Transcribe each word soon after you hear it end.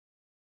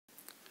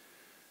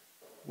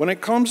When it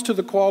comes to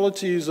the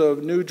qualities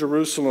of New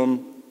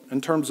Jerusalem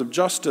in terms of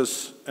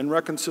justice and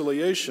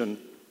reconciliation,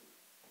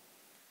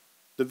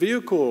 the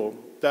vehicle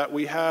that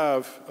we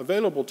have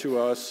available to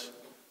us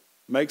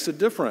makes a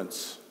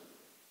difference.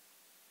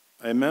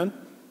 Amen?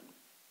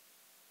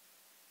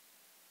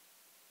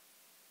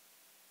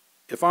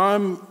 If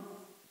I'm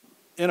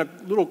in a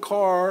little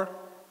car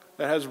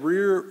that has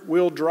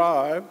rear-wheel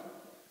drive,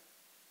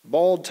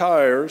 bald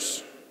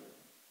tires,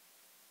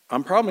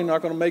 I'm probably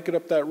not going to make it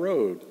up that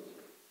road.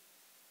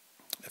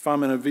 If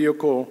I'm in a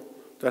vehicle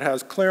that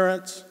has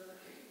clearance,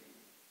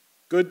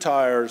 good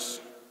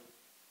tires,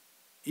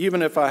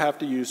 even if I have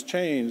to use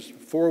chains,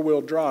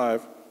 four-wheel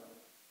drive,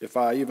 if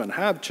I even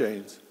have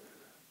chains,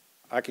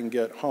 I can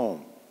get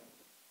home.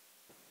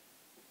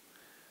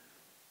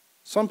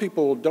 Some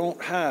people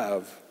don't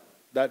have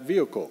that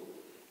vehicle.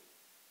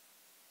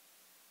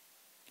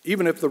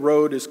 Even if the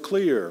road is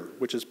clear,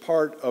 which is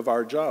part of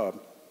our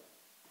job.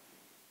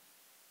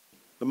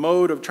 The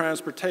mode of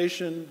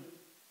transportation,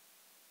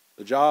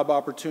 the job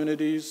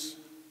opportunities,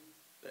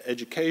 the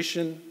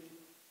education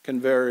can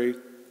vary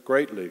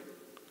greatly.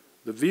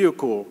 The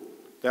vehicle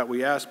that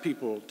we ask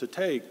people to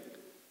take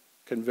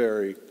can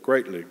vary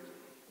greatly.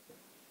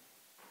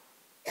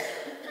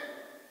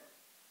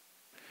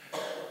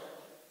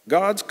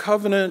 God's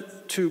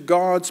covenant to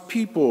God's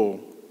people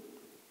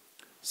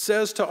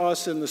says to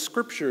us in the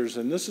scriptures,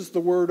 and this is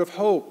the word of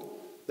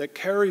hope that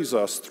carries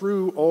us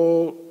through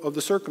all of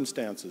the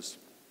circumstances.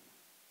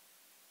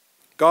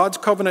 God's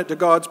covenant to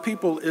God's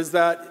people is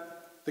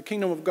that the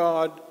kingdom of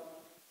God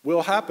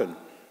will happen.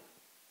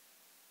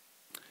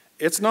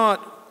 It's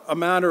not a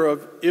matter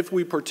of if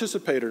we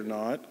participate or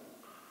not.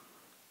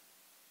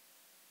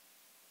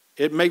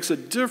 It makes a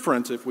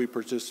difference if we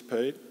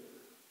participate,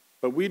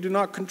 but we do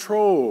not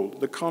control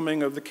the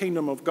coming of the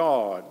kingdom of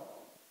God.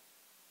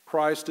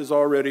 Christ has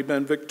already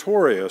been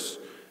victorious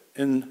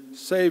in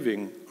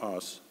saving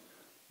us,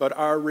 but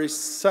our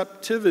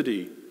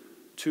receptivity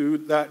to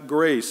that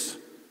grace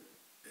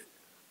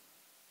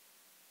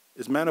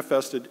is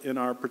manifested in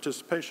our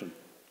participation.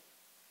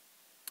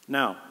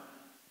 Now,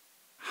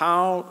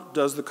 how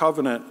does the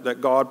covenant that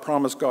God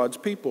promised God's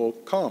people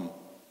come,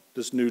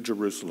 this New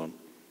Jerusalem?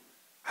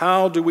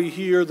 How do we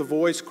hear the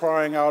voice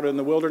crying out in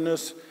the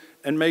wilderness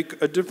and make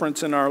a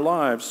difference in our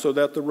lives so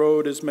that the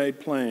road is made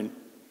plain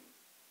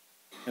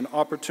and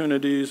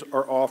opportunities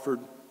are offered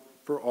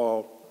for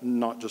all,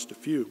 not just a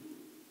few?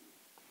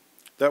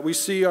 That we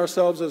see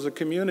ourselves as a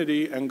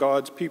community and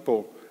God's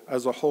people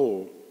as a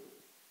whole.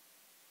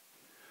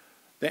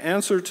 The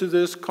answer to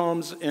this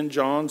comes in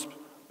John's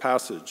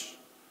passage.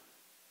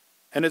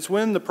 And it's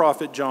when the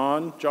prophet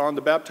John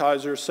the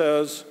baptizer,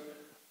 says,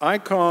 I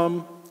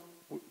come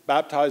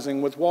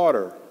baptizing with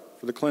water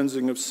for the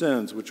cleansing of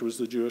sins, which was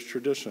the Jewish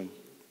tradition.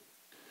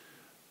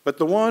 But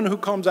the one who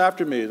comes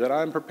after me, that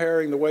I'm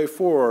preparing the way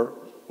for,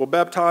 will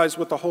baptize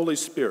with the Holy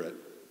Spirit.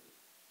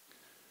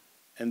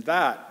 And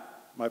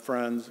that, my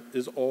friends,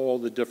 is all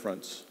the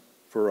difference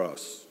for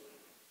us.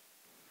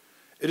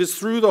 It is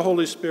through the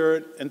Holy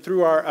Spirit and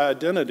through our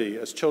identity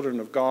as children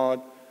of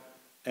God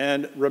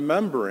and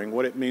remembering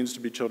what it means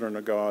to be children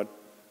of God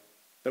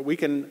that we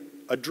can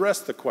address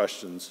the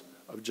questions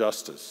of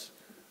justice,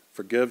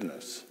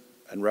 forgiveness,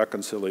 and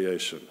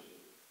reconciliation.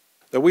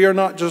 That we are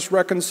not just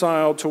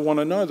reconciled to one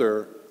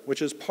another,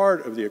 which is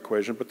part of the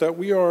equation, but that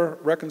we are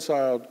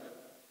reconciled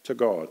to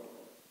God.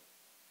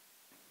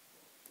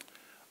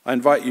 I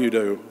invite you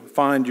to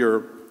find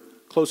your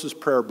closest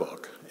prayer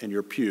book in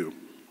your pew.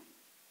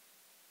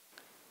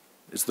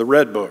 It's the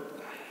red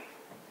book.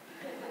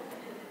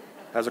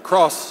 Has a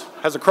cross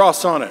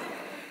on it.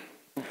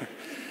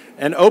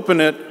 And open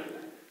it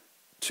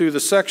to the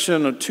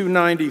section of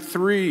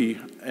 293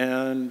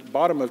 and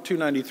bottom of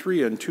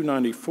 293 and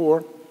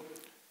 294.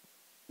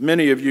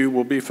 Many of you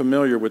will be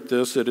familiar with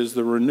this. It is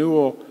the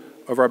renewal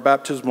of our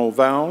baptismal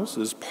vows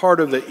as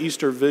part of the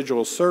Easter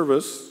Vigil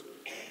service,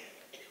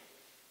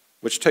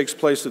 which takes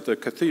place at the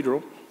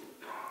cathedral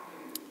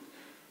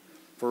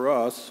for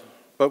us.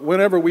 But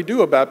whenever we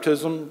do a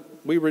baptism,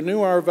 we renew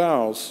our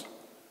vows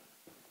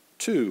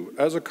too,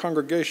 as a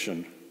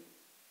congregation,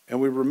 and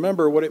we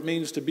remember what it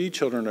means to be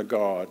children of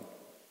God,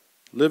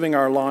 living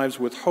our lives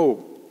with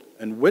hope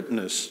and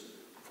witness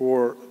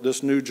for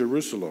this New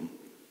Jerusalem.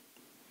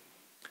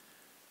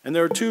 And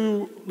there are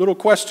two little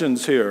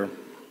questions here.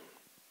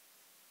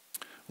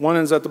 One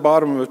is at the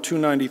bottom of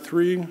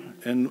 293,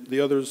 and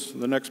the other's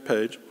the next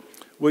page.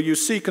 Will you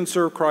seek and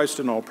serve Christ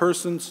in all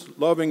persons,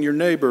 loving your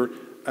neighbor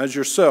as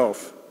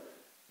yourself?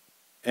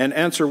 And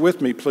answer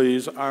with me,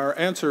 please. Our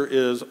answer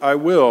is, I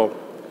will,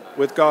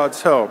 with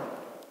God's help.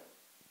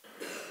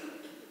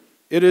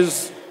 It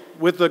is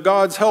with the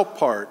God's help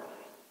part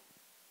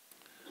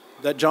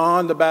that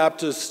John the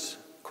Baptist,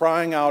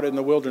 crying out in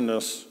the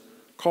wilderness,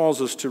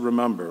 calls us to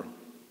remember.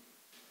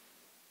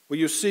 Will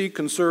you seek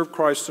and serve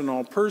Christ in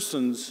all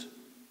persons?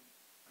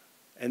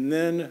 And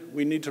then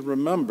we need to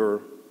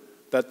remember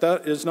that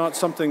that is not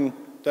something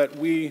that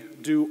we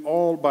do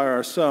all by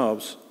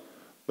ourselves,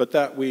 but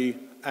that we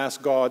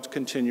ask God's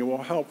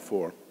continual help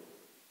for.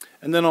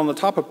 And then on the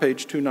top of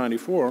page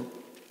 294,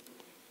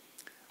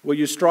 Will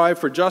you strive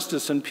for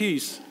justice and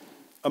peace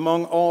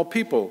among all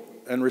people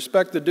and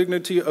respect the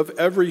dignity of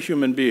every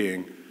human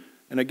being?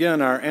 And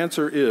again, our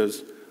answer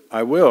is,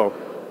 I will.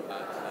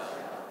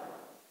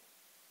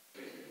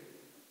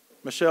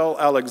 Michelle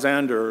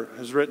Alexander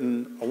has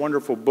written a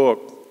wonderful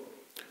book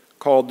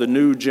called The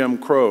New Jim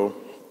Crow.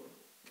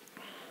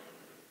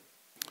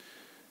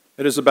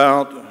 It is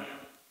about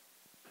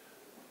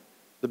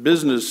the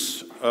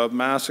business of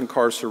mass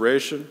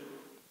incarceration.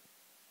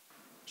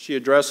 She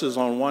addresses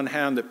on one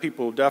hand that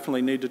people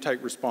definitely need to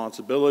take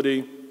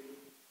responsibility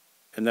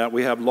and that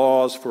we have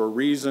laws for a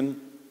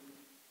reason.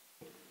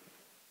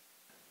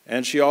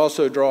 And she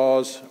also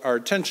draws our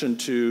attention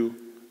to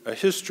a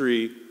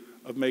history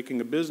of making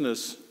a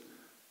business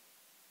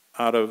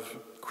out of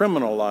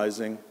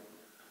criminalizing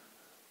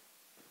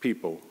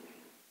people.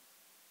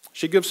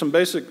 She gives some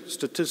basic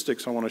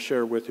statistics I want to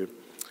share with you.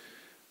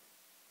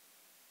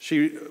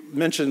 She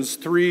mentions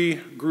 3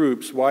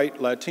 groups,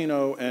 white,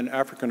 Latino, and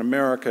African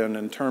American,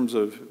 in terms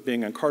of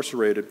being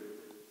incarcerated.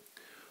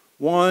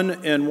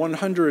 1 in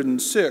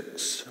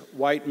 106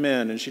 white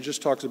men, and she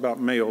just talks about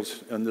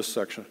males in this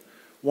section.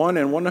 1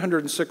 in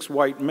 106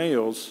 white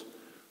males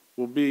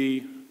will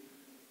be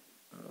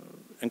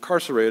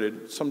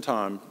incarcerated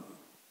sometime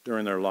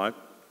during their life.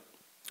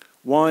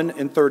 1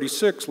 in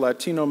 36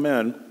 Latino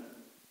men,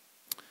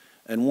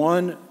 and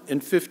 1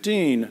 in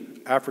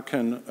 15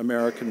 African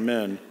American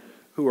men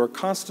who are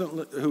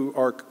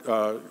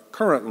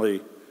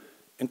currently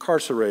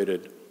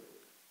incarcerated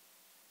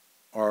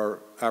are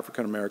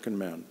African American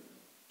men.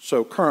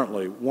 So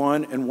currently,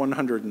 1 in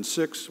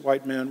 106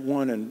 white men,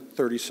 1 in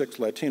 36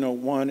 Latino,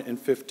 1 in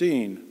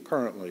 15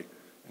 currently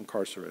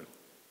incarcerated.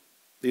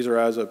 These are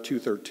as of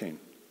 213.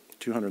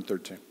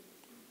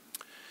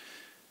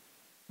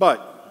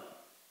 But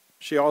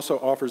she also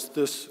offers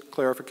this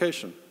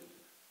clarification,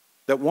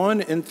 that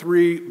 1 in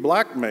 3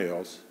 black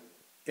males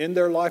in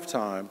their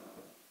lifetime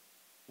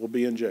will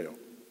be in jail.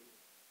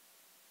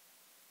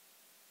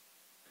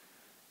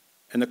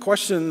 And the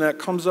question that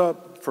comes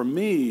up for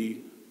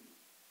me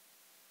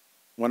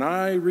when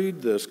I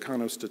read this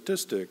kind of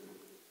statistic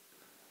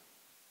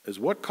is,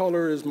 what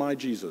color is my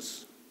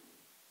Jesus?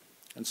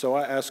 And so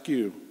I ask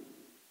you,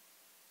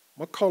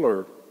 what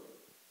color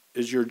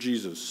is your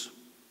Jesus?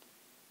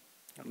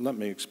 And let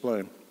me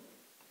explain.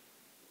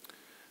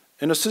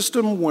 In a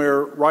system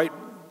where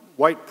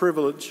white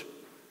privilege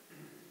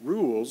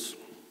rules,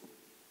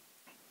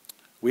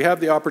 we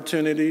have the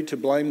opportunity to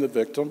blame the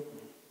victim.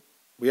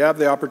 We have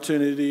the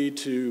opportunity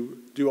to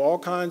do all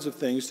kinds of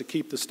things to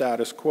keep the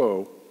status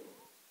quo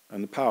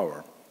and the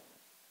power.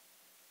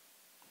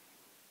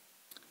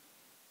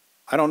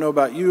 I don't know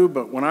about you,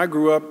 but when I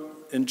grew up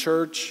in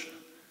church,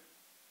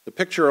 the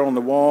picture on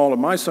the wall of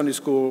my Sunday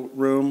school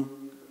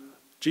room,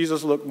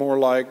 Jesus looked more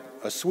like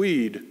a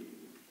Swede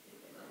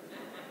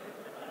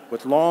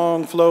with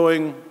long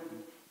flowing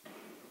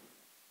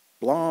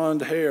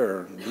blonde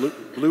hair,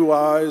 blue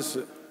eyes,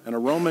 and a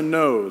Roman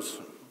nose,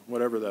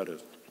 whatever that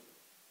is.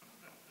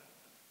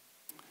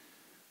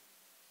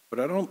 But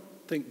I don't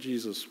think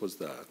Jesus was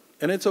that.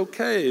 And it's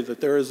okay that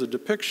there is a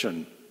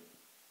depiction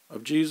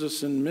of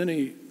Jesus in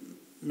many,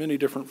 many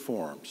different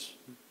forms.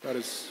 That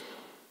is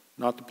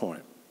not the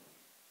point.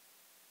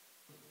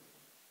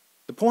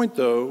 The point,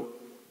 though,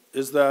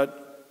 is that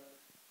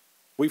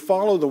we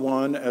follow the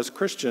one as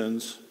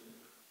Christians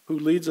who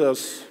leads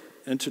us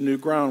into new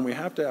ground. We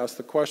have to ask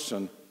the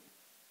question,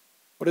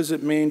 what does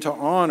it mean to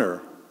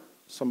honor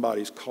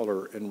somebody's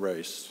color and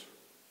race?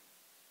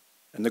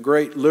 And the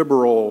great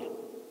liberal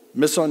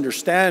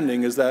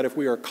misunderstanding is that if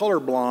we are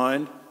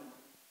colorblind,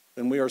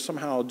 then we are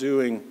somehow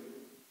doing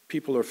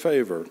people a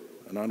favor,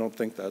 and I don't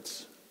think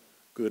that's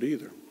good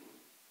either.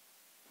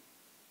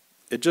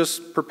 It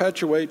just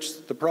perpetuates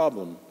the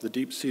problem, the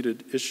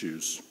deep-seated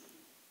issues.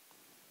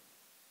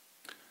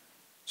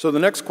 So the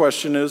next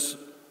question is,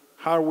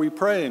 how are we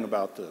praying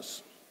about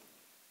this?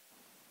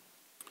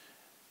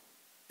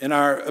 In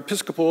our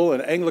Episcopal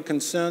and Anglican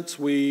sense,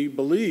 we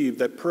believe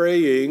that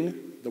praying,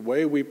 the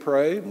way we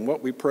pray and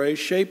what we pray,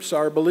 shapes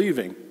our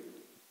believing.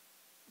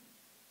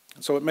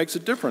 So it makes a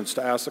difference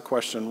to ask the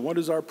question, what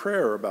is our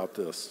prayer about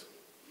this?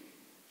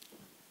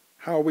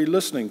 How are we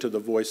listening to the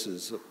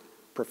voices of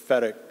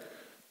prophetic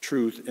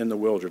truth in the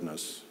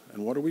wilderness?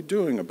 And what are we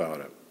doing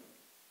about it?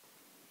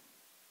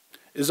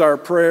 Is our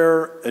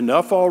prayer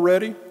enough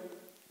already?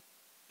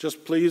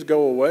 Just please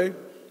go away?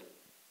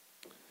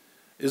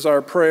 Is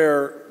our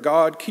prayer,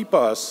 God, keep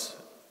us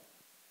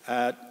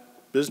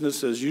at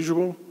business as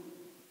usual?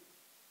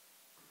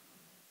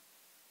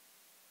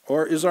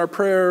 Or is our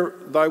prayer,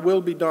 thy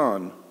will be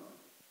done?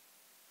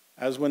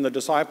 As when the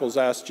disciples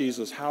asked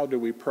Jesus, how do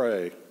we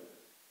pray?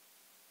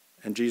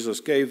 And Jesus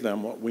gave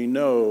them what we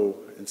know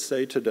and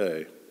say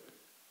today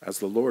as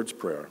the Lord's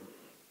Prayer.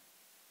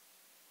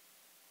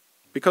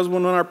 Because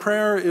when our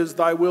prayer is,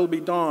 thy will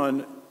be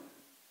done,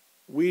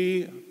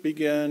 we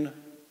begin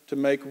to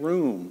make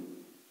room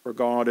for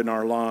God in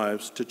our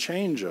lives to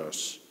change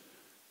us,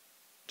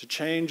 to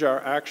change our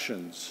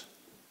actions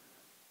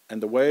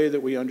and the way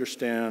that we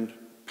understand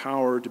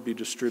power to be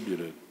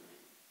distributed.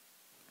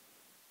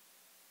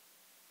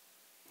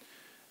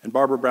 In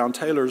Barbara Brown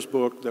Taylor's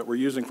book that we're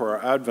using for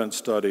our Advent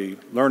study,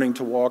 Learning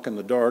to Walk in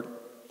the Dark,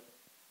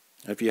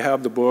 if you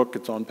have the book,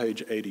 it's on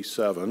page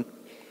 87.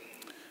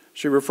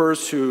 She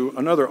refers to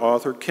another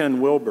author,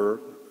 Ken Wilber,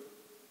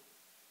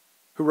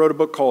 who wrote a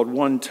book called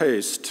One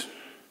Taste.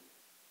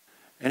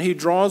 And he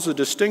draws a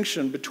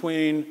distinction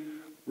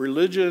between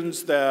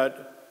religions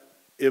that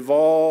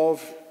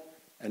evolve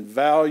and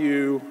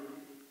value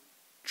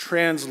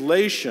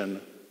translation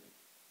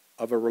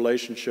of a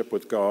relationship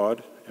with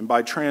God. And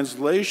by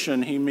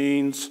translation, he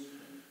means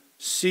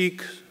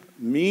seek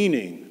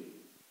meaning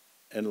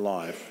in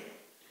life.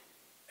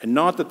 And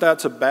not that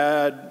that's a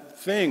bad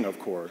thing, of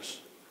course,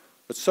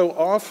 but so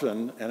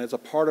often, and it's a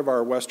part of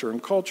our Western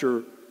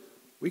culture,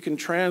 we can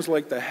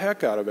translate the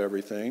heck out of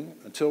everything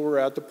until we're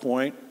at the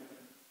point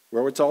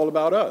where it's all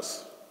about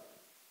us.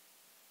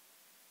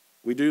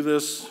 We do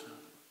this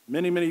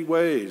many, many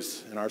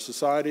ways in our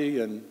society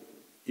and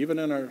even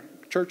in our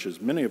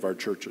churches, many of our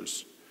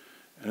churches.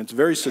 And it's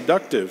very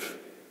seductive.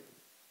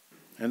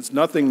 And it's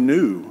nothing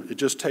new. It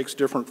just takes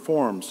different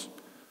forms.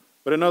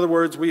 But in other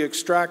words, we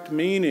extract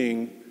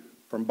meaning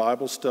from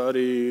Bible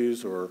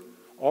studies or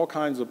all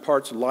kinds of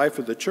parts of life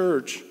of the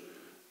church,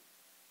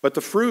 but the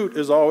fruit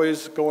is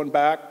always going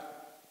back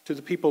to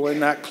the people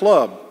in that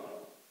club.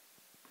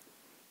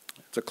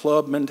 It's a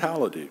club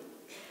mentality.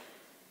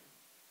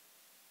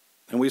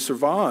 And we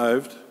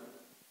survived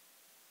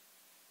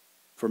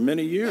for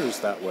many years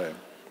that way.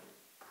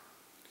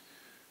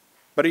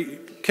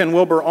 But Ken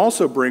Wilber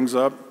also brings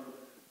up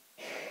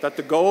that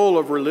the goal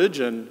of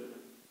religion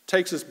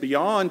takes us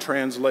beyond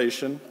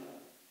translation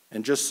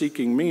and just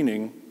seeking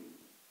meaning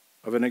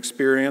of an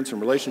experience and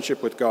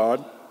relationship with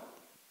God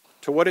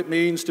to what it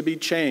means to be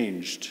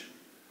changed.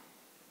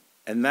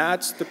 And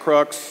that's the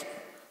crux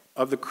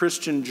of the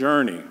Christian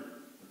journey,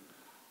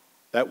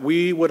 that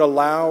we would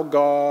allow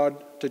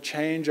God to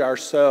change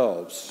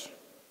ourselves,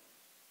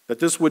 that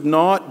this would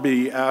not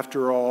be,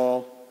 after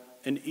all,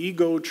 an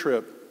ego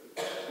trip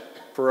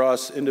for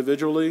us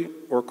individually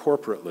or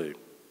corporately.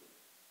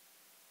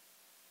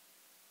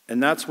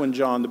 And that's when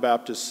John the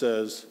Baptist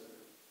says,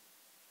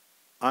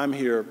 I'm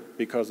here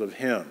because of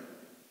him.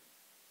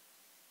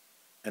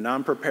 And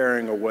I'm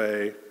preparing a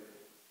way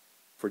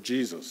for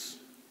Jesus.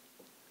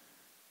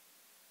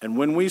 And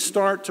when we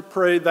start to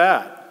pray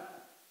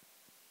that,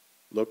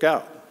 look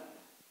out.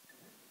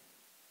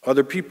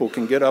 Other people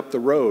can get up the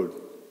road.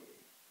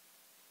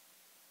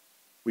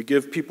 We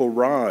give people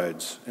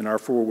rides in our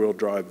four-wheel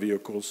drive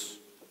vehicles.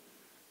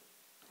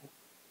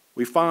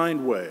 We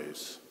find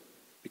ways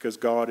because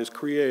God is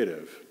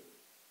creative.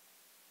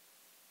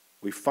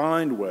 We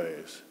find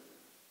ways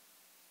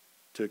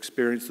to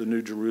experience the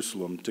New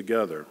Jerusalem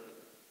together.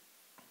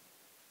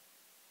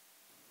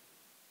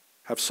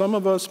 Have some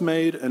of us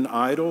made an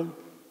idol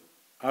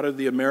out of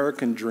the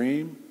American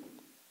dream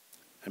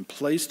and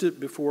placed it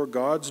before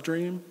God's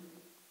dream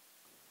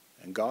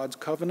and God's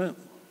covenant?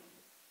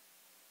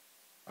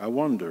 I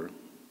wonder.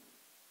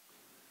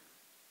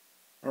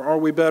 Or are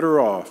we better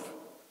off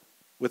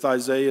with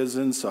Isaiah's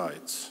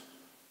insights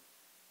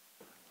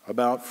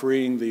about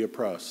freeing the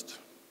oppressed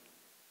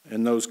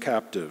and those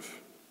captive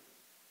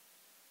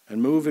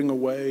and moving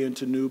away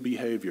into new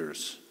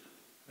behaviors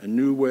and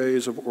new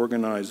ways of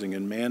organizing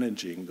and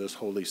managing this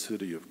holy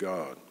city of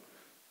God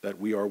that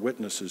we are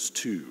witnesses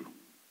to?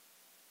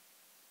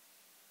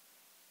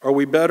 Are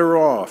we better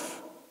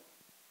off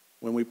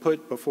when we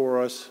put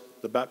before us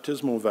the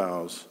baptismal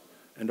vows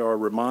and are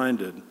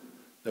reminded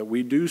that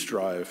we do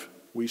strive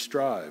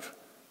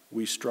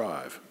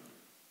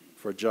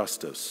for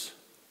justice,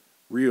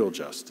 real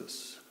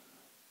justice,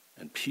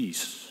 and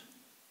peace,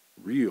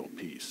 real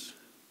peace?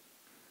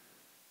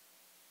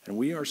 And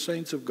we are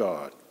saints of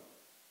God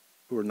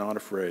who are not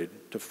afraid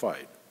to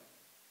fight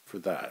for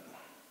that.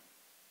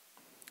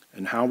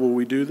 And how will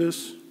we do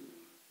this?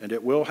 And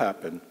it will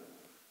happen.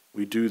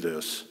 We do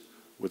this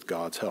with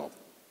God's help.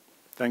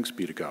 Thanks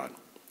be to God.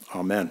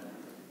 Amen.